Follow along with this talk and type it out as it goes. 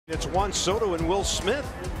It's Juan Soto and Will Smith.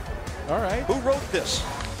 All right. Who wrote this?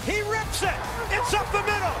 He rips it. It's up the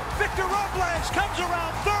middle. Victor Robles comes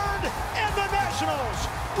around third, and the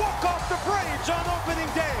Nationals walk off the Braves on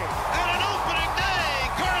opening day. And an opening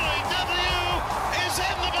day, Curly W is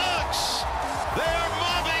in the books. They're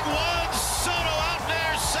mobbing Juan Soto out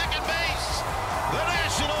there, second base. The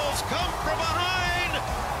Nationals come from behind.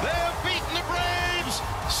 They're beating the Braves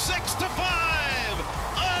 6-5.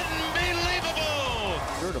 Unbelievable.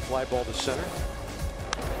 Here to fly ball to center.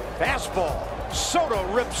 Fastball. Soto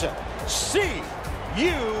rips it. See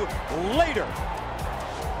you later.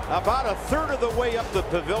 About a third of the way up the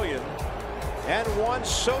pavilion, and Juan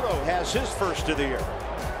Soto has his first of the year.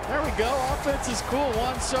 There we go. Offense is cool.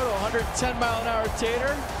 Juan Soto, 110-mile-an-hour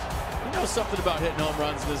tater. He knows something about hitting home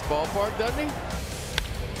runs in this ballpark, doesn't he?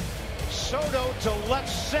 Soto to left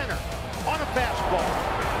center on a fastball.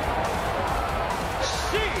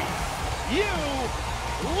 See you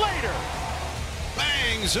later.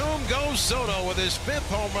 Bang! Zoom goes Soto with his 5th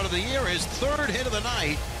home run of the year, his 3rd hit of the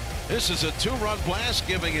night. This is a 2-run blast,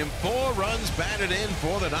 giving him 4 runs batted in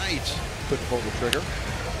for the night. Couldn't pull the trigger.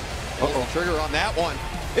 Pull the trigger on that one.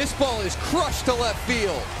 This ball is crushed to left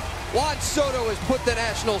field. Juan Soto has put the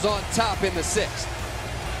Nationals on top in the 6th.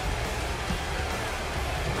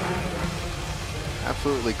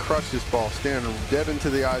 Absolutely crushed this ball, staring dead into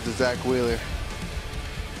the eyes of Zach Wheeler.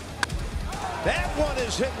 That one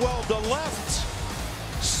is hit well to left.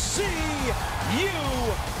 See you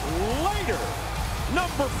later.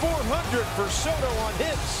 Number 400 for Soto on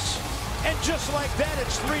hits. And just like that,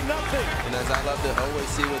 it's 3-0. And as I love to always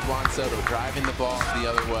see with Juan Soto, driving the ball the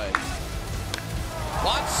other way.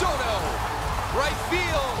 Juan Soto, right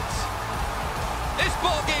field. This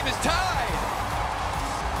ball game is tied.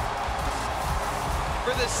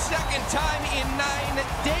 For the 2nd time in 9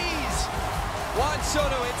 days, Juan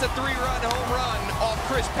Soto hits a 3-run home run off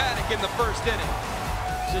Chris Paddock in the 1st inning.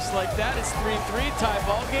 Just like that, it's 3-3, tie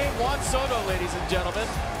ball game. Juan Soto, ladies and gentlemen.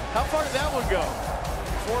 How far did that one go?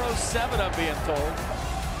 407, I'm being told.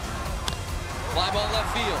 Fly ball left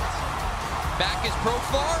field. Back is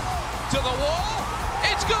Profar to the wall.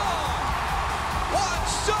 It's gone. Juan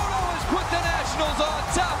Soto has put the Nationals on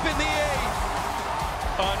top in the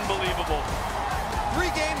 8th. Unbelievable. 3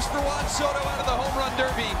 games for Juan Soto out of the home run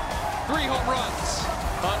derby. 3 home runs.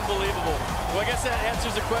 Unbelievable. Well, I guess that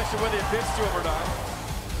answers the question whether you pitched to him or not.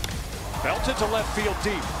 Belted to left field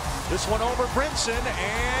deep. This one over Brinson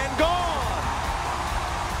and gone.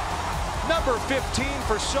 Number 15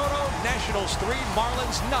 for Soto. Nationals 3,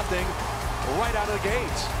 Marlins nothing. Right out of the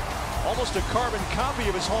gates. Almost a carbon copy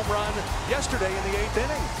of his home run yesterday in the 8th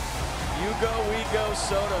inning. You go, we go,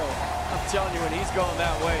 Soto. I'm telling you, when he's going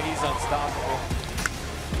that way, he's unstoppable.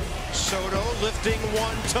 Soto lifting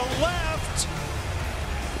one to left.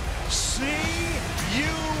 See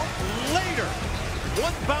you later.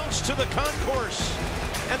 One bounce to the concourse,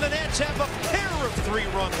 and the Nats have a pair of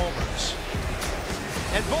 3-run homers.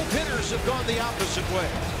 And both hitters have gone the opposite way.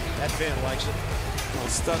 That fan likes it. Well,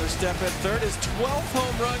 stutter step at third, his 12th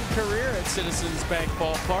home run career at Citizens Bank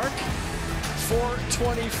Ballpark.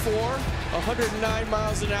 424, 109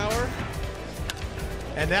 miles an hour.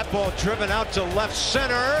 And that ball driven out to left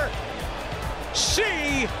center.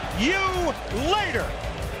 See you later.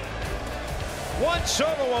 Juan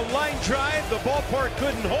Soto, a line drive. The ballpark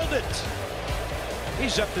couldn't hold it.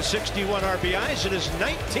 He's up to 61 RBIs in his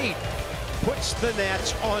 19th. Puts the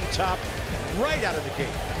Nats on top right out of the gate.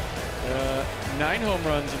 9 home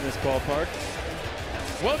runs in this ballpark.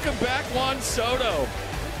 Welcome back, Juan Soto.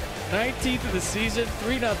 19th of the season,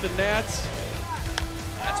 3-0 Nats.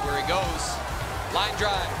 That's where he goes. Line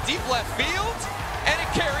drive, deep left field, and it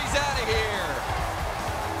carries out of here.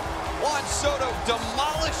 Juan Soto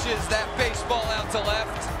demolishes that baseball out to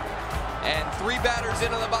left. And 3 batters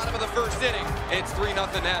into the bottom of the 1st inning. It's 3-0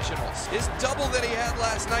 Nationals. His double that he had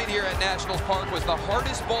last night here at Nationals Park was the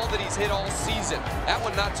hardest ball that he's hit all season. That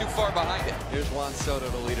one not too far behind it. Here's Juan Soto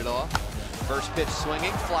to lead it off. First pitch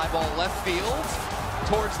swinging, fly ball left field,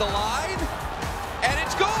 towards the line, and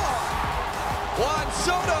it's gone! Juan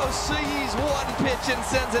Soto sees one pitch and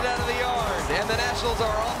sends it out of the yard. And the Nationals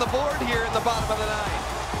are on the board here in the bottom of the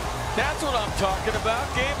 9th. That's what I'm talking about.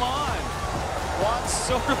 Game on. Juan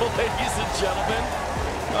Soto, ladies and gentlemen.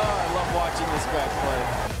 Oh, I love watching this guy play.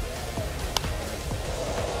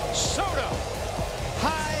 Soto,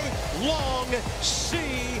 high, long,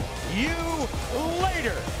 see you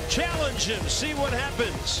later. Challenge him, see what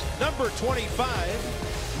happens. Number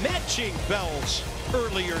 25, matching bells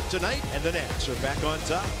earlier tonight, and the Nats are back on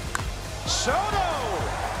top. Soto,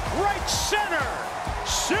 right center.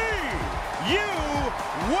 See you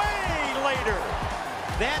way later.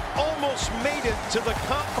 That almost made it to the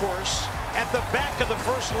concourse at the back of the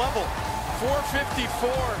first level.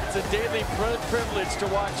 454. It's a daily privilege to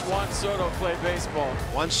watch Juan Soto play baseball.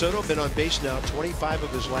 Juan Soto been on base now 25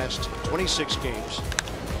 of his last 26 games.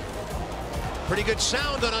 Pretty good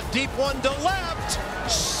sound on a deep one to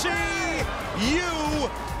left. See you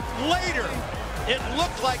later. It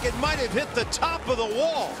looked like it might have hit the top of the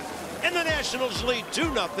wall. And the Nationals lead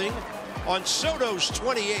 2-0 on Soto's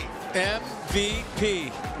 28. MVP.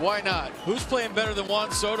 Why not? Who's playing better than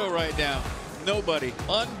Juan Soto right now? Nobody.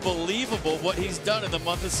 Unbelievable what he's done in the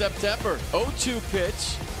month of September. 0-2 pitch,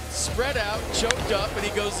 spread out, choked up, and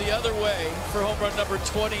he goes the other way for home run number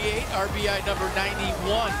 28, RBI number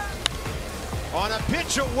 91. On a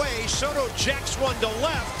pitch away, Soto jacks one to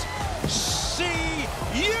left. See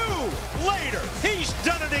you later. He's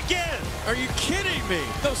done it again. Are you kidding me?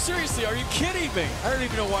 No, seriously, are you kidding me? I don't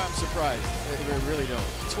even know why I'm surprised. I really don't.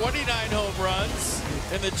 29 home runs,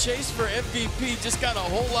 and the chase for MVP just got a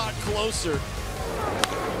whole lot closer.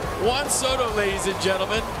 Juan Soto, ladies and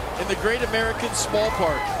gentlemen, in the Great American Small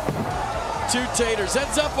Park. Two taters.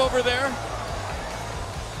 Heads up over there.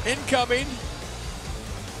 Incoming.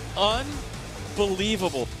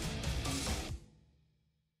 Unbelievable.